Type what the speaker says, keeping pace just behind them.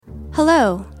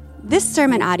Hello. This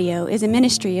sermon audio is a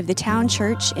ministry of the Town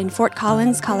Church in Fort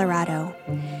Collins, Colorado.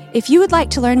 If you would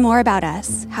like to learn more about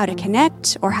us, how to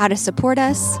connect, or how to support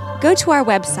us, go to our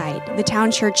website,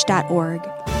 thetownchurch.org.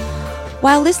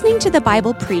 While listening to the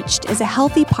Bible preached is a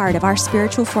healthy part of our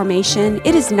spiritual formation,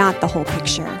 it is not the whole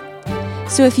picture.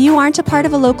 So if you aren't a part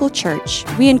of a local church,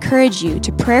 we encourage you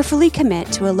to prayerfully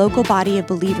commit to a local body of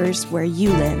believers where you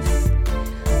live.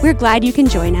 We're glad you can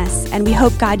join us, and we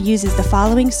hope God uses the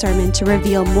following sermon to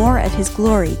reveal more of His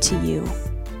glory to you.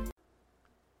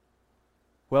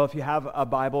 Well, if you have a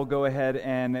Bible, go ahead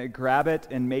and grab it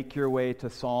and make your way to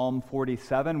Psalm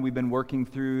 47. We've been working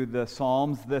through the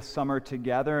Psalms this summer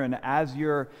together, and as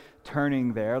you're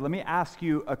turning there, let me ask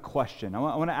you a question. I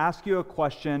want to ask you a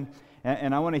question,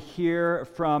 and I want to hear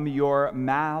from your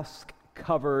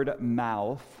mask-covered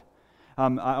mouth.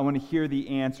 I want to hear the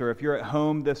answer. If you're at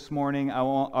home this morning, I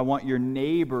want your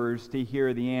neighbors to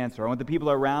hear the answer. I want the people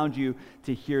around you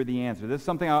to hear the answer. This is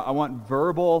something I want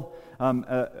verbal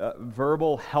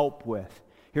help with.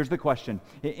 Here's the question.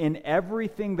 In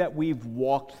everything that we've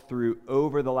walked through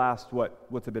over the last,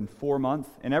 what's it been, 4 months?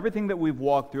 In everything that we've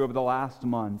walked through over the last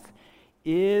month,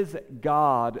 is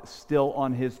God still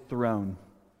on His throne?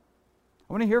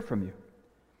 I want to hear from you.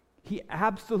 He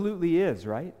absolutely is,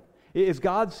 right? Is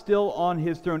God still on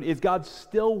His throne? Is God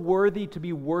still worthy to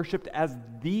be worshipped as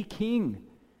the King?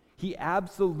 He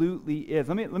absolutely is.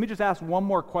 Let me just ask one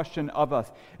more question of us.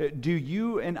 Do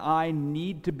you and I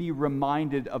need to be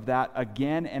reminded of that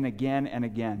again and again and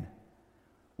again?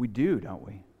 We do, don't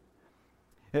we?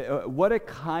 What a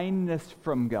kindness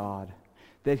from God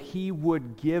that He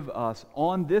would give us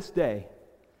on this day.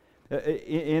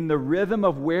 In the rhythm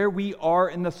of where we are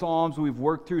in the Psalms, we've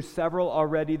worked through several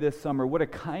already this summer. What a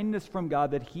kindness from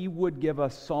God that He would give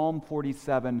us Psalm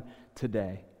 47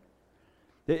 today.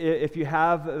 If you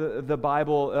have the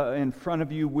Bible in front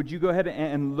of you, would you go ahead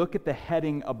and look at the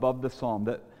heading above the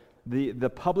Psalm? The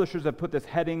publishers have put this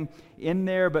heading in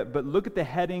there, but look at the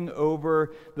heading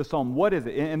over the Psalm. What is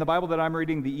it? In the Bible that I'm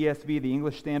reading, the ESV, the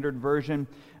English Standard Version,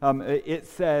 it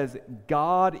says,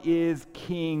 God is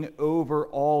King over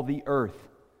all the earth.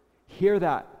 Hear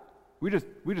that. We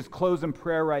just close in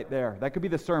prayer right there. That could be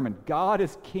the sermon. God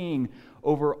is King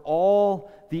over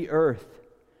all the earth.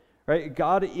 Right?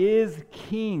 God is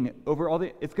King over all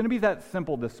the... It's going to be that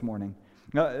simple this morning.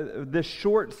 This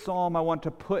short psalm I want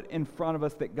to put in front of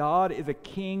us that God is a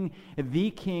king, the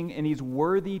King, and He's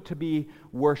worthy to be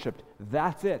worshipped.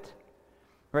 That's it.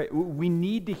 Right? We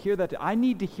need to hear that. I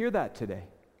need to hear that today.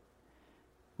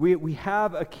 We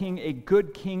have a king, a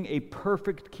good king, a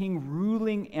perfect king,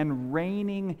 ruling and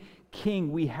reigning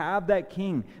king. We have that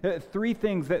king. Three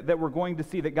things that we're going to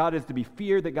see: that God is to be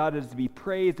feared, that God is to be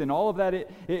praised, and all of that it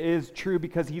is true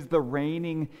because He's the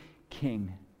reigning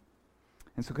king.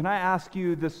 And so can I ask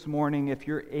you this morning, if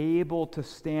you're able to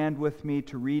stand with me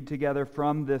to read together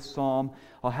from this psalm?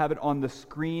 I'll have it on the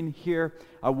screen here.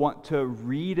 I want to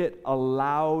read it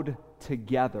aloud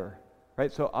together.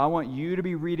 Right? So I want you to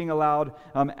be reading aloud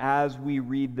as we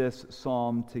read this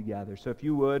psalm together. So if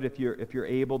you would, if you're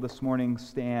able this morning,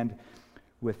 stand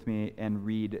with me and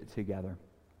read together.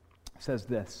 It says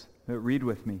this, read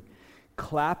with me.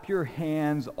 Clap your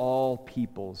hands, all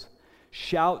peoples.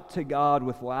 Shout to God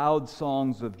with loud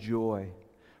songs of joy.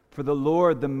 For the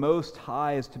Lord, the Most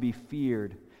High, is to be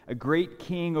feared, a great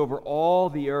king over all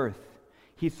the earth.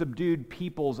 He subdued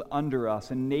peoples under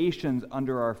us and nations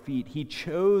under our feet. He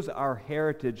chose our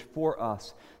heritage for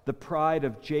us, the pride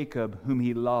of Jacob, whom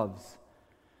He loves.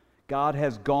 God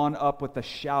has gone up with a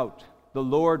shout, the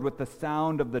Lord with the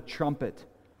sound of the trumpet.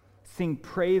 Sing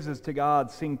praises to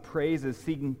God, sing praises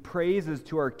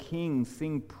to our King,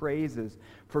 sing praises.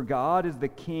 For God is the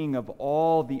King of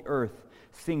all the earth.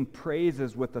 Sing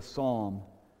praises with a psalm.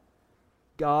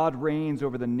 God reigns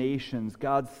over the nations.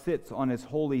 God sits on His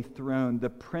holy throne. The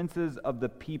princes of the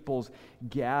peoples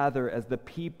gather as the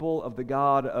people of the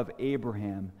God of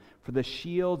Abraham. For the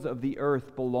shields of the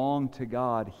earth belong to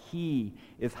God. He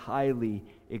is highly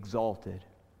exalted.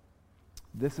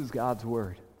 This is God's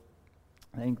word.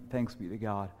 Thanks be to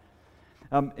God.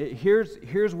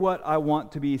 Here's what I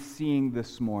want to be seeing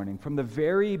this morning. From the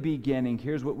very beginning,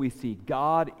 here's what we see.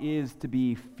 God is to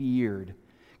be feared.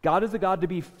 God is a God to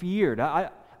be feared. I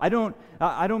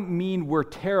don't mean we're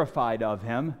terrified of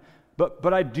Him,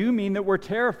 but I do mean that we're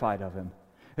terrified of Him.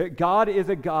 God is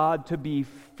a God to be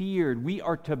feared. We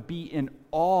are to be in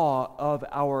awe of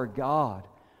our God.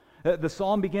 The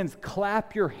psalm begins,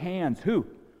 clap your hands. Who?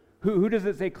 Who does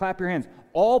it say clap your hands?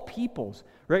 All peoples,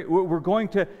 right? We're going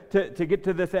to get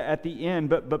to this at the end,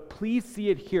 but please see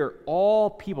it here. All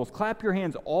peoples. Clap your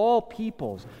hands, all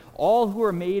peoples. All who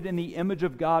are made in the image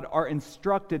of God are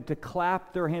instructed to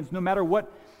clap their hands, no matter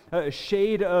what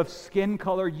shade of skin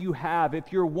color you have.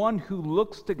 If you're one who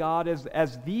looks to God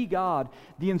as the God,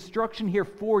 the instruction here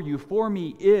for you, for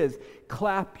me, is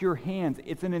clap your hands.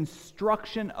 It's an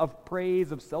instruction of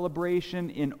praise, of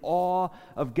celebration, in awe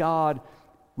of God.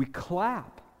 We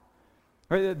clap.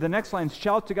 Right, the next line,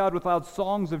 shout to God with loud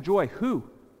songs of joy. Who?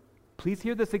 Please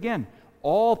hear this again.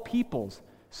 All peoples.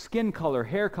 Skin color,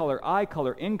 hair color, eye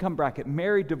color, income bracket,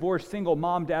 married, divorced, single,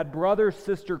 mom, dad, brother,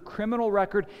 sister, criminal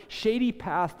record, shady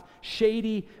past,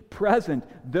 shady present.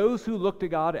 Those who look to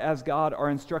God as God are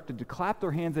instructed to clap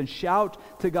their hands and shout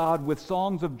to God with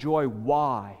songs of joy.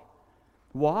 Why?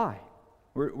 Why?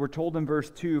 We're told in verse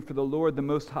 2, for the Lord the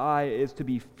Most High is to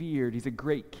be feared. He's a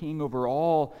great king over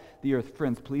all the earth.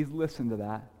 Friends, please listen to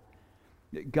that.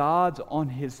 God's on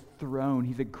his throne.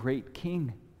 He's a great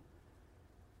king.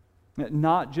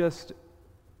 Not just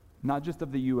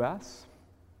of the U.S.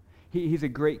 He's a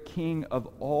great king of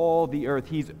all the earth.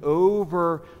 He's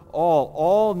over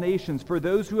all nations. For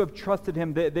those who have trusted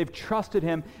him, they've trusted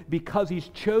him because he's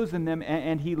chosen them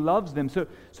and he loves them. So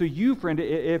you, friend,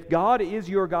 if God is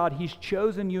your God, he's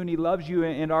chosen you and he loves you.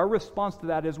 And our response to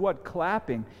that is what?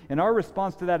 Clapping. And our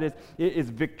response to that is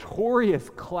victorious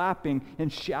clapping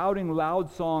and shouting loud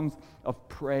songs of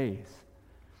praise.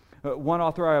 One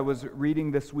author I was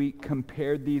reading this week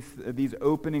compared these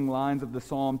opening lines of the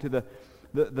psalm to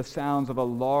the sounds of a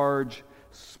large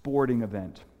sporting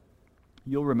event.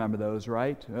 You'll remember those,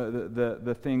 right?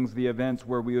 The events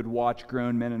where we would watch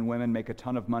grown men and women make a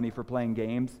ton of money for playing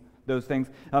games. Those things.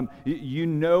 You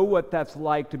know what that's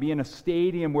like to be in a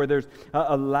stadium where there's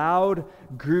a loud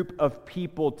group of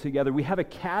people together. We have a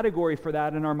category for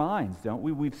that in our minds, don't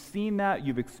we? We've seen that.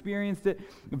 You've experienced it.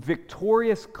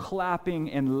 Victorious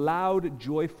clapping and loud,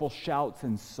 joyful shouts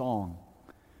and song.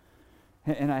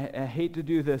 And I hate to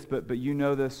do this, but you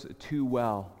know this too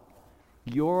well.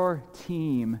 Your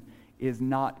team is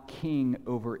not king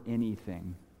over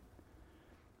anything.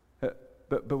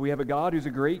 But we have a God who's a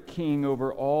great king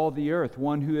over all the earth,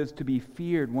 one who is to be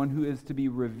feared, one who is to be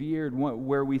revered,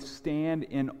 where we stand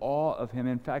in awe of him.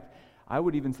 In fact, I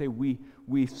would even say we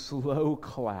slow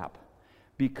clap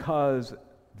because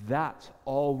that's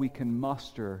all we can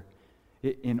muster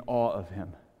in awe of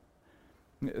him.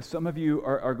 Some of you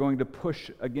are going to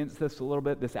push against this a little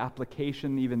bit, this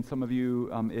application, even some of you,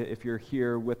 if you're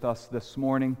here with us this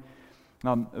morning.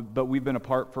 But we've been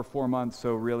apart for 4 months,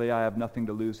 so really I have nothing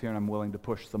to lose here, and I'm willing to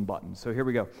push some buttons. So here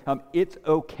we go. It's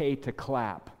okay to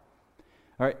clap.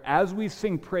 All right, as we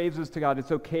sing praises to God,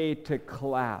 it's okay to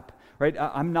clap. Right?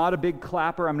 I'm not a big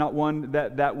clapper. I'm not one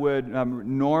that would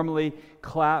normally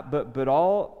clap, but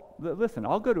listen,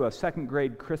 I'll go to a second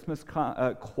grade Christmas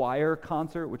choir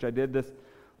concert, which I did this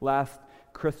last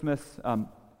Christmas,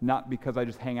 not because I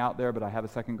just hang out there, but I have a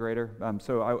second grader.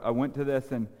 So I went to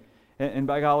this, and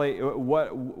by golly,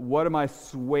 what am I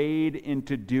swayed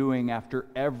into doing after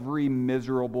every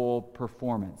miserable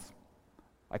performance?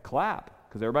 I clap,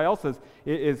 because everybody else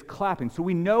is clapping. So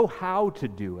we know how to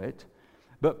do it,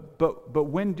 but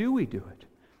when do we do it?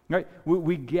 Right?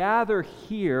 We gather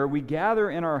here, we gather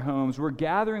in our homes, we're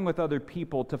gathering with other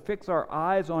people to fix our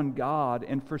eyes on God,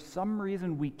 and for some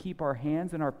reason we keep our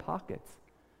hands in our pockets.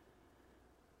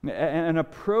 An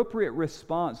appropriate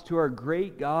response to our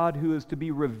great God who is to be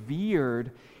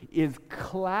revered is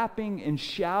clapping and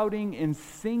shouting and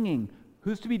singing.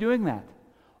 Who's to be doing that?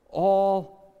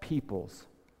 All peoples.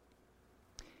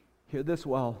 Hear this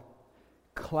well.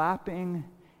 Clapping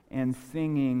and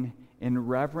singing in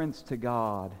reverence to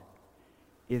God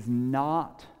is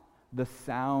not the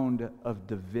sound of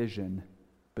division,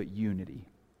 but unity.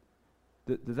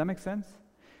 Does that make sense?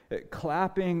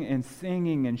 Clapping and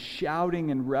singing and shouting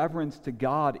in reverence to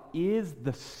God is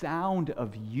the sound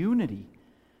of unity.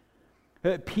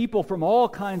 People from all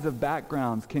kinds of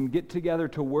backgrounds can get together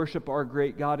to worship our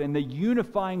great God, and the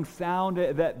unifying sound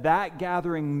that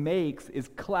gathering makes is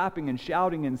clapping and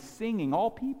shouting and singing, all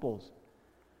peoples.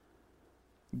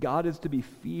 God is to be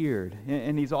feared,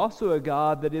 and he's also a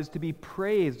God that is to be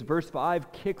praised. Verse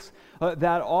 5 kicks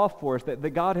that off for us,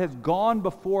 that God has gone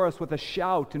before us with a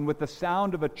shout and with the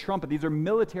sound of a trumpet. These are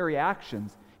military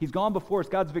actions. He's gone before us.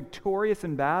 God's victorious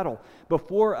in battle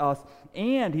before us,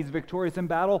 and he's victorious in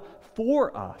battle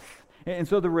for us. And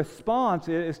so the response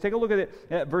is, take a look at it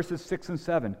at verses 6 and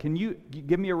 7. Can you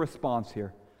give me a response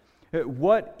here?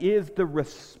 What is the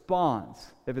response?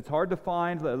 If it's hard to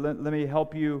find, let me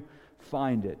help you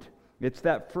find it. It's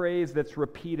that phrase that's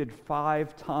repeated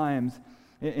 5 times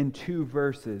in 2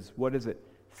 verses. What is it?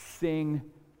 Sing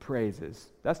praises.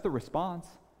 That's the response.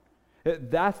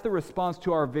 That's the response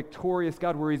to our victorious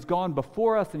God, where he's gone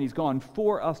before us and he's gone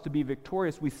for us to be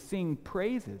victorious. We sing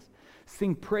praises.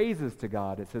 Sing praises to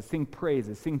God. It says sing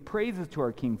praises. Sing praises to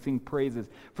our King. Sing praises.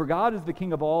 For God is the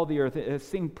King of all the earth.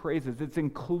 Sing praises. It's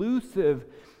inclusive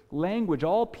language.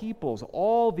 All peoples,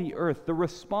 all the earth. The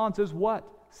response is what?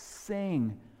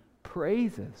 Sing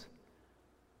praises.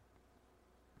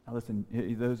 Now listen,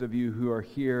 those of you who are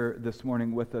here this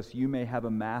morning with us, you may have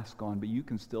a mask on, but you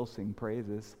can still sing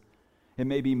praises. It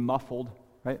may be muffled,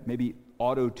 right? Maybe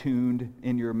auto-tuned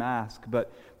in your mask,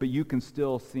 but you can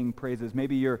still sing praises.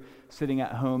 Maybe you're sitting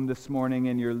at home this morning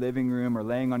in your living room or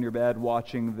laying on your bed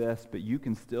watching this, but you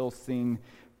can still sing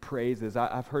praises.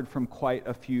 I've heard from quite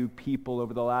a few people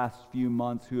over the last few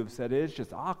months who have said, it's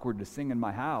just awkward to sing in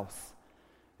my house.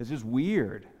 It's just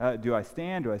weird. Do I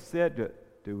stand? Do I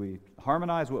sit? Do we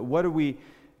harmonize? What do we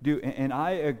do? And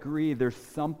I agree, there's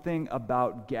something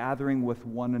about gathering with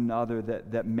one another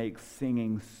that makes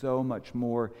singing so much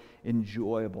more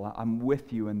enjoyable. I'm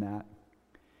with you in that.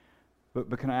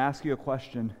 But can I ask you a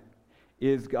question?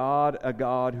 Is God a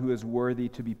God who is worthy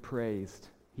to be praised?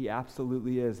 He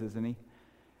absolutely is, isn't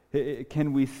he?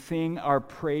 Can we sing our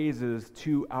praises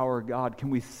to our God? Can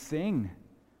we sing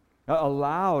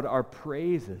aloud our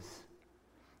praises?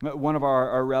 One of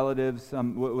our relatives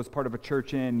was part of a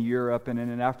church in Europe, and in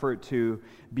an effort to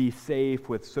be safe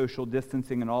with social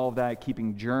distancing and all of that,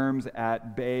 keeping germs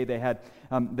at bay, they had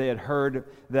heard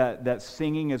that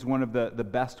singing is one of the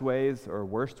best ways or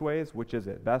worst ways. Which is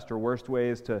it? Best or worst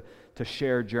ways to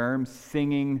share germs?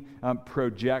 Singing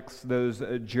projects those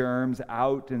germs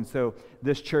out, and so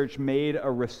this church made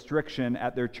a restriction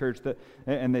at their church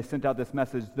and they sent out this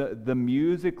message: the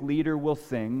music leader will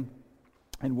sing,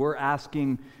 and we're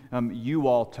asking you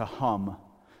all to hum.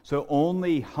 So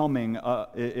only humming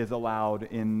is allowed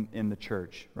in the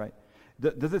church, right?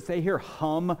 Does it say here,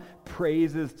 hum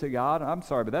praises to God? I'm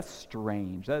sorry, but that's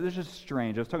strange. That is just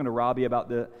strange. I was talking to Robbie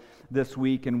about this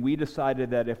week, and we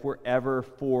decided that if we're ever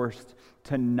forced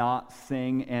to not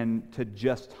sing and to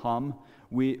just hum,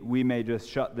 we may just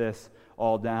shut this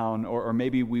all down, or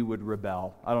maybe we would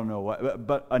rebel. I don't know what.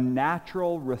 But a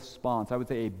natural response, I would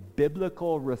say a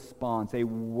biblical response, a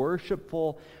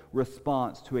worshipful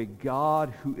response to a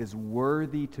God who is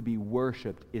worthy to be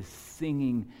worshiped is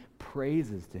singing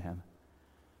praises to him.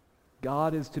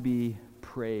 God is to be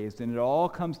praised, and it all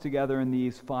comes together in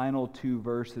these final 2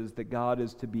 verses that God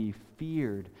is to be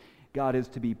feared, God is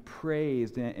to be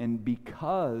praised, and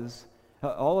because,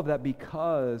 all of that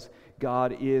because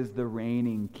God is the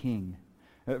reigning king.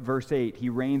 Verse 8, he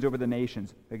reigns over the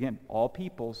nations. Again, all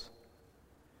peoples.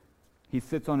 He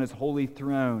sits on his holy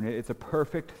throne. It's a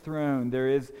perfect throne. There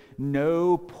is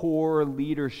no poor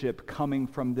leadership coming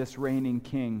from this reigning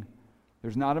king.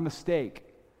 There's not a mistake.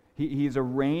 He's a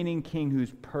reigning king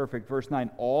who's perfect. Verse 9,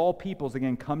 all peoples,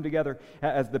 again, come together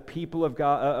as the people of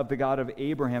God, of the God of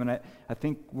Abraham. And I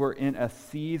think we're in a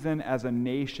season as a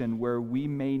nation where we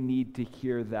may need to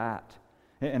hear that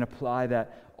and apply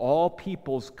that. All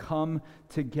peoples come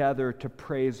together to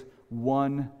praise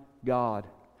one God.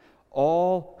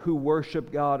 All who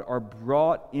worship God are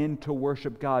brought in to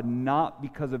worship God, not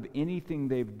because of anything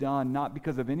they've done, not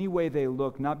because of any way they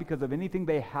look, not because of anything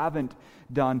they haven't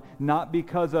done, not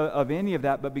because of any of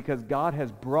that, but because God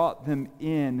has brought them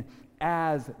in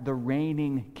as the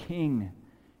reigning king.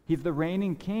 He's the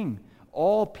reigning king.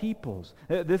 All peoples.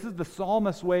 This is the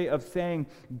psalmist's way of saying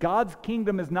God's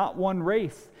kingdom is not one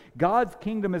race. God's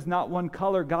kingdom is not one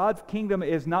color. God's kingdom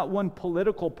is not one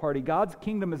political party. God's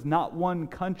kingdom is not one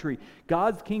country.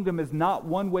 God's kingdom is not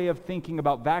one way of thinking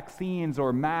about vaccines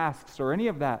or masks or any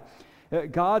of that.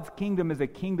 God's kingdom is a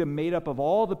kingdom made up of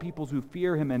all the peoples who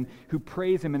fear him and who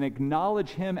praise him and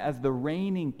acknowledge him as the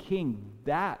reigning king.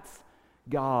 That's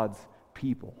God's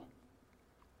people.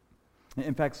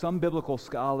 In fact, some biblical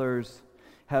scholars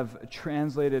have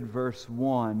translated verse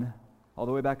 1, all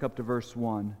the way back up to verse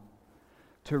 1,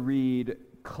 to read,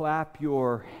 clap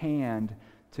your hand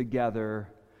together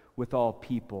with all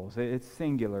peoples. It's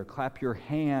singular. Clap your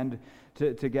hand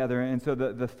together. And so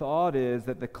the thought is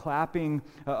that the clapping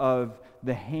of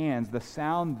the hands, the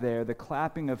sound there, the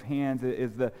clapping of hands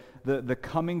is the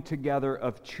coming together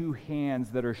of 2 hands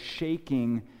that are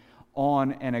shaking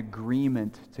on an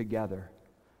agreement together.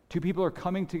 2 people are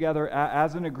coming together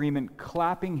as an agreement,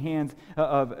 clapping hands,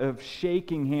 of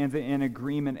shaking hands in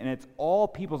agreement, and it's all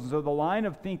peoples. So the line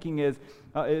of thinking is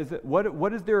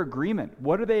what is their agreement?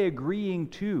 What are they agreeing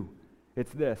to?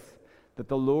 It's this, that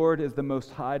the Lord is the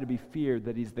Most High to be feared,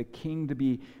 that He's the King to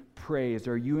be praised.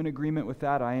 Are you in agreement with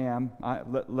that? I am.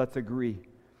 Let's agree.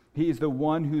 He is the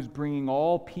one who's bringing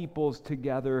all peoples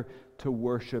together to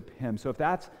worship him. So if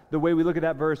that's the way we look at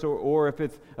that verse, or if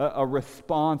it's a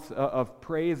response of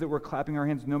praise that we're clapping our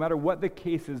hands, no matter what the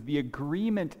case is, the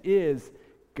agreement is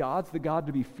God's the God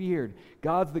to be feared.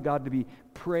 God's the God to be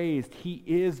praised. He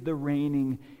is the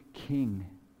reigning king.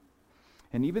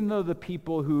 And even though the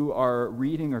people who are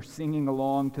reading or singing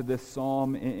along to this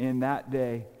psalm in that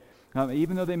day,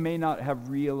 even though they may not have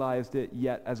realized it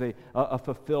yet as a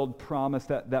fulfilled promise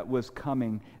that was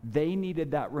coming, they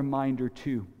needed that reminder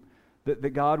too, that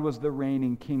God was the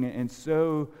reigning king, and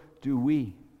so do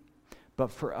we.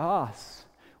 But for us,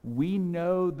 we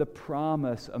know the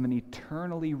promise of an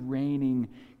eternally reigning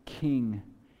king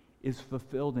is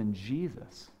fulfilled in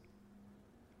Jesus.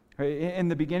 In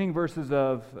the beginning verses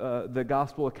of the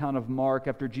gospel account of Mark,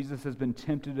 after Jesus has been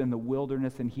tempted in the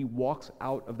wilderness and he walks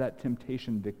out of that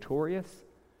temptation victorious,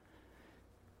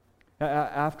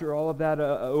 after all of that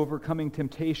overcoming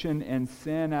temptation and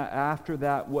sin, after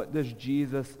that, what does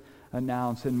Jesus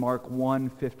announce? In Mark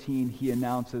 1:15, he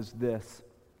announces this: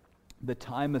 the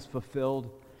time is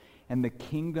fulfilled and the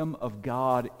kingdom of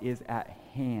God is at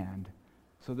hand.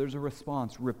 So there's a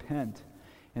response: repent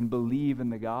and believe in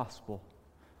the gospel.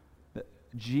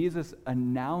 Jesus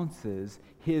announces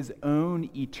his own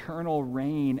eternal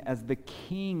reign as the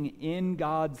king in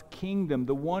God's kingdom,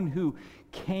 the one who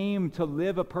came to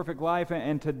live a perfect life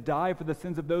and to die for the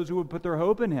sins of those who would put their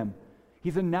hope in him.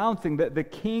 He's announcing that the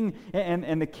king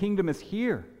and the kingdom is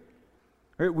here.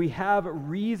 Right? We have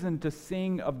reason to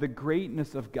sing of the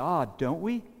greatness of God, don't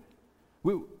we?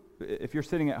 If you're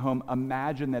sitting at home,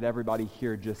 imagine that everybody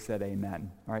here just said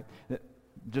amen. All right?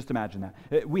 Just imagine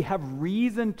that. We have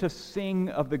reason to sing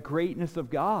of the greatness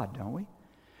of God, don't we?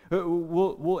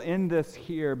 We'll end this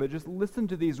here, but just listen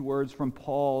to these words from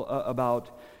Paul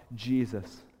about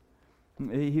Jesus.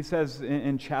 He says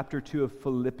in chapter 2 of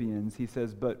Philippians, he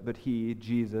says, but he,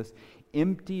 Jesus,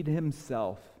 emptied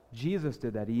himself. Jesus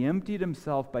did that. He emptied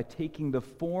himself by taking the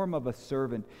form of a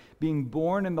servant, being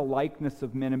born in the likeness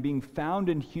of men, and being found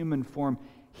in human form.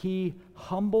 He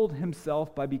humbled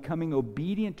himself by becoming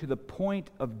obedient to the point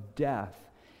of death,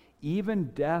 even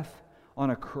death on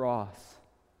a cross.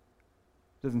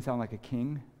 Doesn't sound like a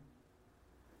king.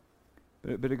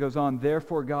 But it goes on,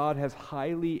 therefore God has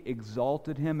highly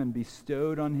exalted him and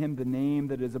bestowed on him the name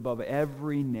that is above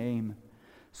every name,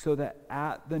 so that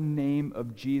at the name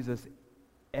of Jesus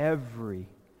every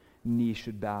knee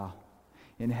should bow,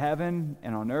 in heaven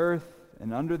and on earth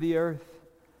and under the earth,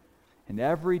 and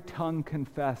every tongue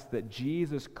confess that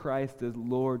Jesus Christ is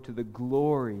Lord, to the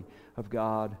glory of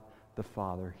God the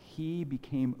Father. He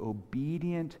became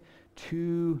obedient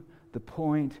to the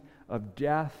point of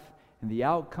death, and the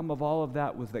outcome of all of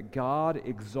that was that God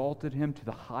exalted him to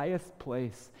the highest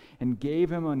place and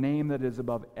gave him a name that is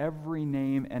above every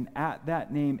name, and at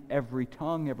that name every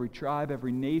tongue, every tribe,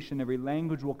 every nation, every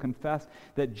language will confess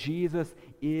that Jesus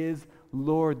is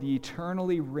Lord, the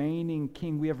eternally reigning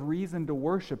King. We have reason to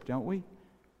worship, don't we?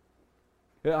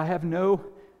 I have no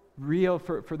real,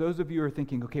 for those of you who are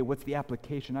thinking, okay, what's the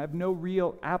application? I have no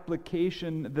real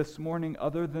application this morning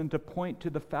other than to point to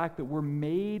the fact that we're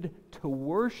made to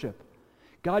worship.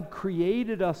 God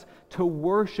created us to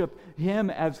worship him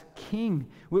as King.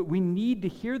 We need to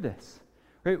hear this,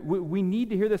 right? We need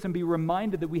to hear this and be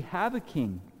reminded that we have a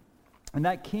King. And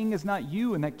that king is not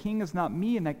you, and that king is not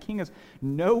me, and that king is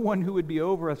no one who would be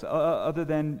over us other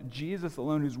than Jesus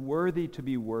alone, who's worthy to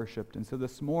be worshiped. And so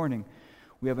this morning,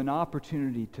 we have an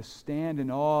opportunity to stand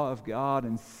in awe of God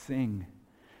and sing.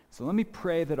 So let me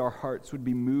pray that our hearts would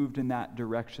be moved in that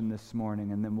direction this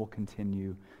morning, and then we'll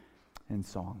continue in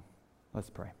song. Let's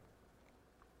pray.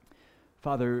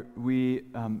 Father, we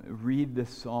read this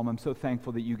psalm. I'm so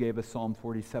thankful that you gave us Psalm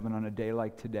 47 on a day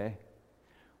like today,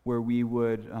 where we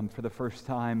would, for the first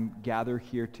time, gather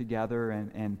here together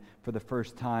and for the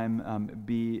first time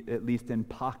be at least in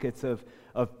pockets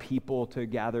of people to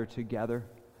gather together.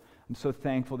 I'm so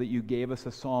thankful that you gave us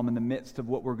a psalm in the midst of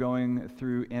what we're going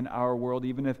through in our world.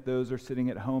 Even if those are sitting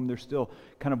at home, they're still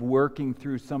kind of working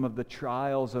through some of the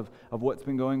trials of what's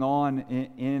been going on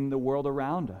in the world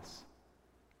around us.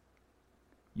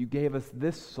 You gave us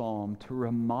this psalm to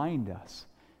remind us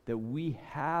that we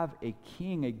have a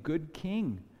king, a good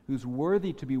king, who's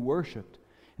worthy to be worshiped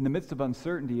in the midst of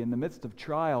uncertainty, in the midst of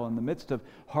trial, in the midst of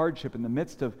hardship, in the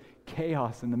midst of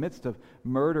chaos, in the midst of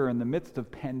murder, in the midst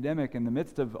of pandemic, in the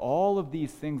midst of all of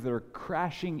these things that are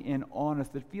crashing in on us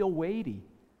that feel weighty.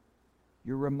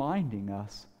 You're reminding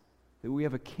us that we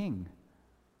have a king,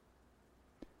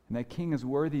 and that king is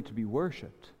worthy to be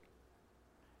worshiped.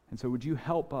 And so would you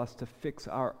help us to fix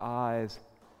our eyes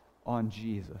on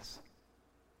Jesus?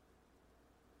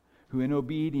 who in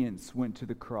obedience went to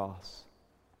the cross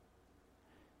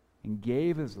and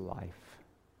gave his life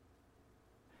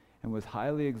and was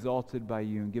highly exalted by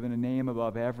you and given a name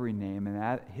above every name, and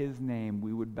at his name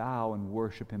we would bow and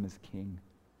worship him as King.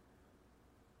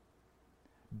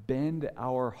 Bend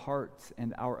our hearts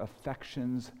and our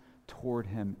affections toward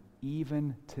him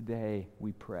even today,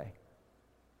 we pray.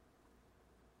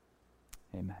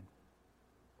 Amen.